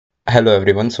Hello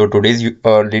everyone. So today's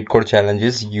lead code challenge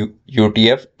is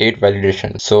UTF-8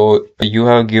 validation. So you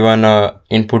have given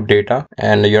input data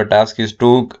and your task is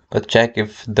to check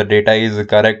if the data is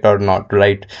correct or not,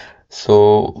 right?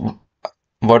 So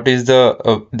what is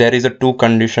there is a two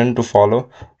condition to follow.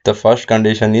 The first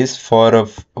condition is for a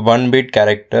 1 bit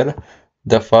character,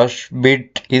 the first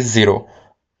bit is 0.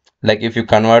 Like if you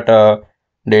convert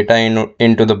data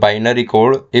into the binary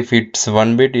code, if it's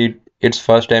 1 bit, its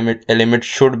first element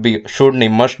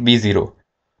must be 0,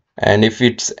 and if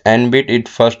it's n-bit, its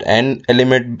first n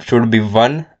element should be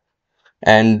 1,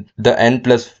 and the n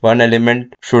plus 1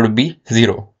 element should be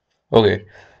 0. Okay,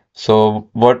 so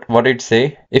what it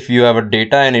say, if you have a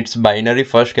data and its binary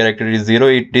first character is 0,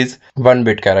 it is 1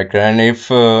 bit character, and if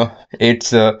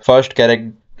its first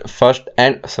character first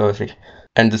and sorry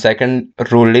and the second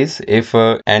rule is, if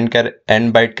n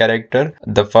byte character,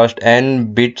 the first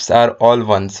n bits are all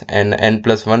ones and n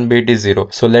plus 1 bit is 0.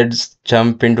 So let's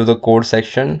jump into the code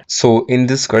section. So in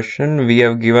this question we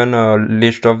have given a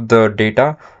list of the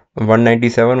data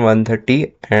 197,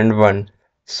 130 and 1.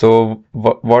 So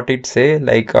what it say,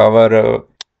 like our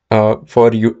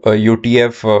for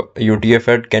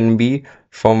UTF-8 can be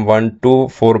from 1 to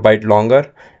 4 byte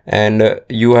longer, and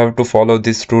you have to follow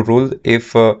this two rule.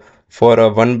 If for a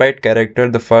 1 byte character,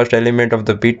 the first element of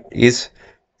the bit is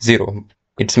 0,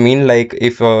 it's mean like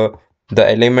if the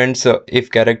elements if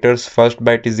character's first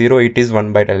byte is 0, it is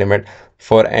 1 byte element.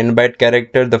 For n-byte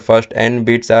character, the first n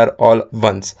bits are all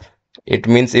ones. It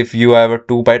means if you have a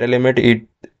 2 byte element,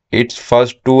 its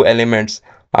first two elements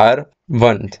are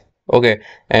 1. Okay,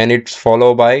 and it's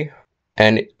followed by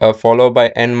n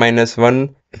minus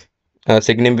 1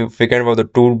 significant of the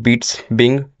two bits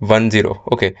being 1 0.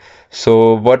 Okay,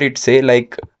 so what it say,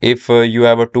 like if you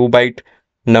have a 2 byte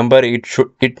number,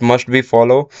 it must be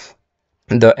follow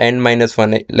the n minus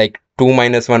 1, like 2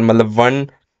 minus 1 matlab 1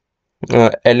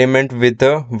 element with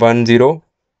the 1 0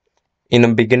 in the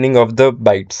beginning of the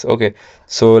bytes. Okay,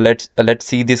 so let's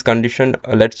see this condition.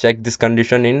 Let's check this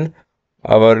condition in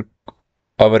our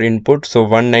input. So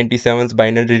 197's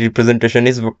binary representation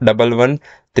is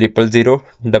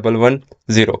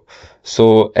 1110001110.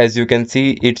 So as you can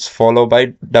see, it's followed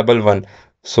by 11.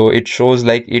 So it shows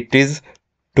like it is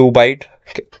 2 byte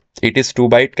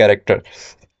character.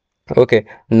 Okay,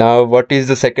 now what is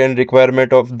the second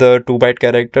requirement of the 2 byte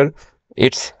character?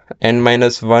 It's n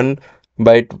minus 1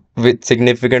 byte with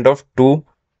significant of 2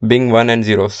 being 1 and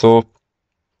 0. So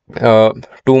 2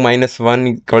 minus 1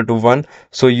 equal to 1.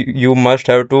 So you must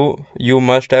have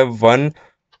 110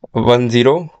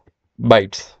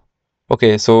 bytes.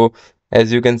 Okay, so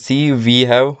as you can see, we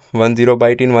have 10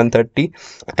 byte in 130,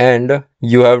 and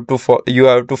you have to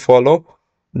follow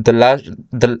the last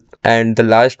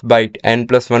byte, n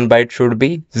plus 1 byte should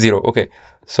be 0. Okay,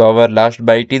 so our last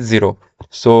byte is 0.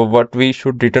 So what we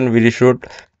should return, we should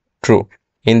true.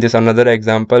 In this another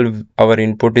example, our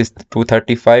input is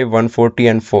 235, 140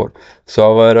 and 4.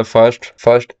 So our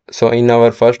so in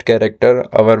our first character,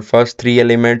 our first three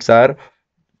elements are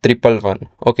 111.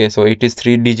 Okay, so it is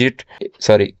 3 byte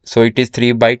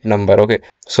number. Okay,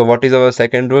 so what is our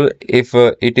second rule? If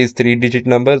it is 3-digit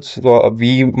number, so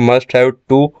we must have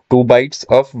two bytes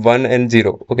of 1 and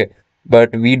 0. Okay,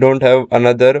 but we don't have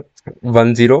another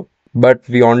 1 0, but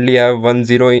we only have 1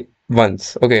 0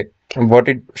 once. Okay, what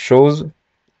it shows,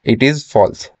 it is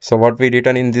false. So what we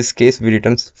return in this case, we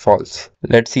return false.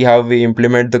 Let's see how we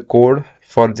implement the code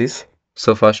for this.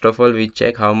 So first of all, we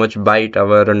check how much byte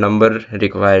our number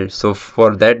requires. So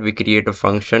for that, we create a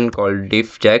function called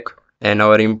diff check, and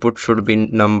our input should be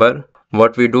number.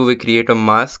 What we do, we create a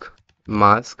mask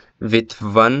with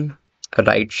 1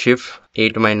 right shift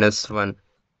 8 minus 1.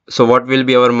 So what will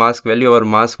be our mask value? Our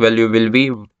mask value will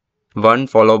be 1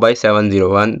 followed by 7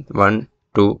 0. 1 1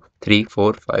 2 3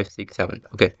 4 5 6 7.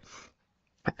 Okay,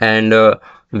 and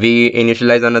we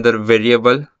initialize another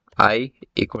variable I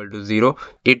equal to 0.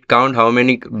 It count how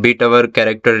many bit our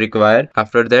character require.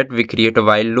 After that, we create a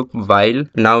while loop. While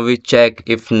now we check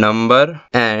if number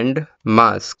and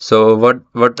mask. So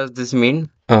what does this mean?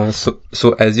 So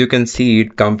as you can see,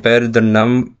 it compares the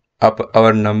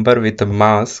our number with the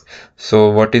mask.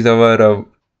 So what is our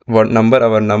what number?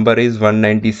 Our number is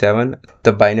 197.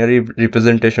 The binary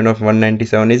representation of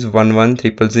 197 is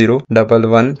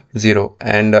 11000110,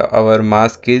 and our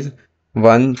mask is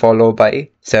 1 followed by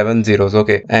 7 zeros.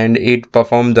 Okay, and it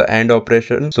performs the AND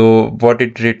operation. So what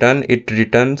it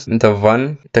returns the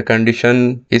 1. The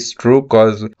condition is true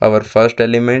because our first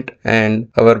element and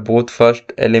our both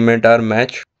first element are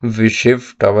matched. we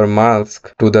shift our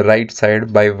mask to the right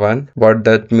side by 1. What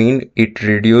that mean? It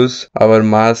reduce our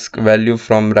mask value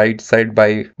from right side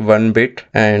by 1 bit,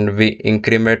 and we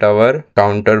increment our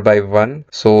counter by 1.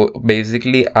 So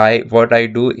basically what I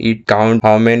do, it count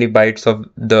how many bytes of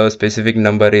the specific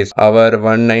number is. Our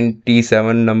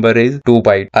 197 number is 2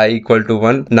 byte. I equal to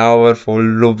 1. Now our for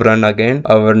loop run again.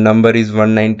 Our number is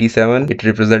 197. It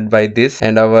represent by this,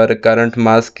 and our current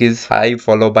mask is I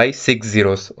followed by 6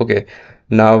 zeros. Okay.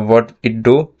 Now what it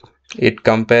do? It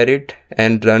compare it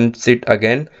and runs it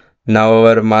again. Now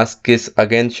our mask is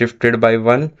again shifted by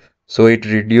 1. So it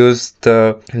reduced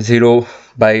the 0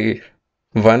 by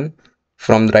 1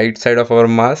 from the right side of our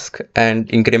mask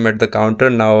and increment the counter.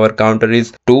 Now our counter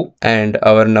is 2 and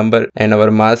our number and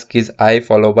our mask is I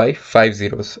followed by 5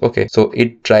 zeros. Okay, so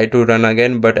it try to run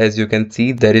again, but as you can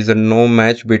see there is a no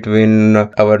match between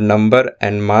our number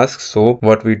and mask. So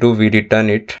what we do, we return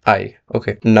it I.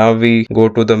 Okay, now we go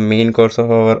to the main course of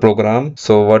our program.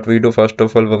 So what we do, first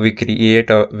of all, we create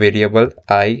a variable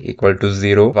I equal to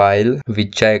 0 while we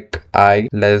check I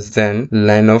less than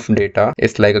len of data.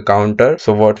 It's like a counter.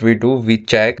 So what we do, we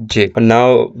check j.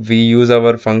 Now we use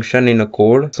our function in a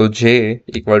code. So j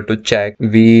equal to check.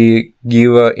 We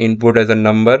give a input as a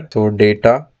number. So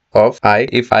data of I.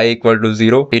 If I equal to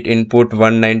 0, it input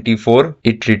 194.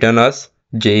 It return us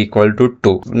j equal to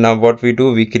 2. Now what we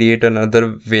do, we create another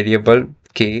variable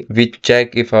k. We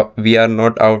check if we are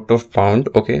not out of bound.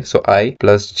 Okay, so I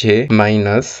plus j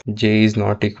minus j is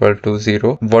not equal to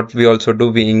 0. What we also do,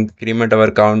 we increment our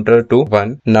counter to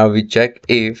 1. Now we check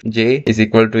if j is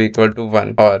equal to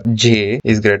 1 or j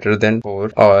is greater than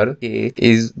 4 or k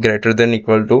is greater than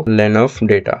equal to len of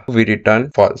data. We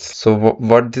return false. So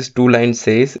what this two lines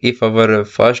says, if our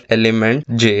first element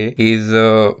j is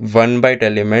a 1 byte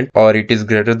element or it is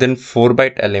greater than 4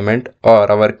 byte element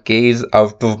or our k is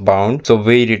out of bound, so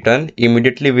we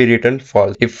return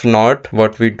false. If not,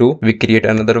 what we do, we create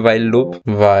another while loop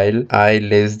while I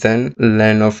less than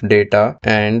len of data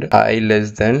and I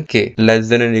less than k, less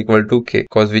than and equal to k,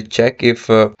 because we check if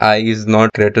I is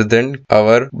not greater than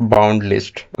our bound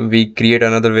list. We create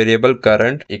another variable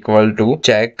current equal to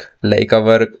check, like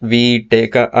we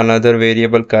take another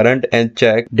variable current and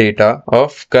check data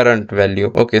of current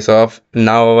value. Okay, so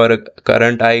now our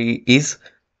current I is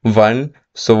 1.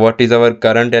 So what is our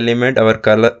current element? Our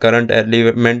current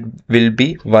element will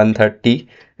be 130,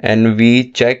 and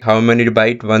we check how many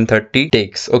byte 130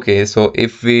 takes. Okay, so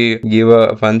if we give a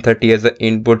 130 as an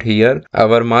input here,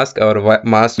 our mask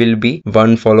will be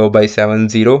 1 followed by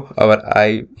 70. Our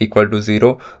I equal to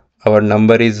 0. Our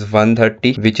number is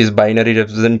 130, which is binary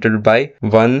represented by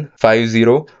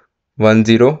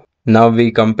 15010. Now we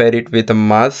compare it with a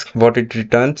mask. What it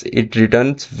returns? It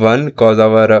returns 1 because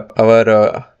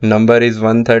our number is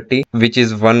 130, which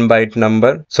is 1 byte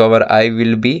number. So our I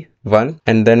will be 1.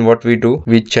 And then what we do?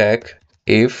 We check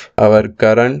if our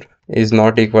current is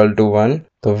not equal to 1.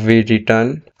 So we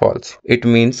return false. It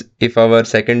means if our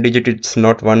second digit is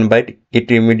not 1 byte, it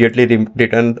immediately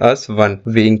returns us 1.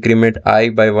 We increment I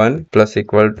by 1 plus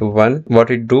equal to 1.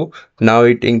 What it do? Now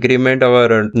it increment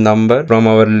our number from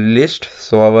our list.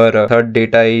 So our third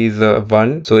data is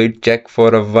 1. So it check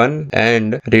for a 1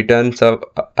 and returns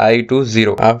I to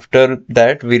 0. After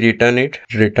that we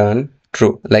return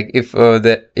true. Like if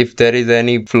there is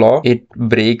any flaw, it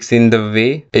breaks in the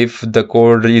way. If the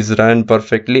code is run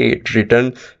perfectly, it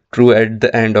return true at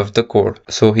the end of the code.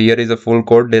 So here is a full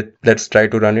code. Let's try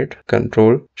to run it.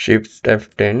 Control Shift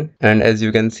F10, and as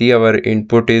you can see, our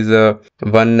input is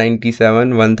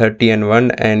 197, 130 and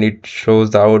 1, and it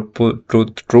shows the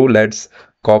output true. Let's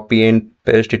copy and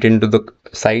paste it into the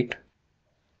site.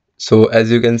 So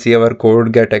as you can see, our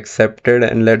code get accepted,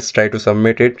 and let's try to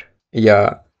submit it.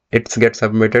 Yeah, it's get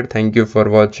submitted. Thank you for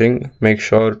watching. Make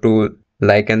sure to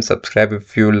like and subscribe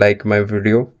if you like my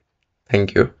video.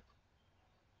 Thank you.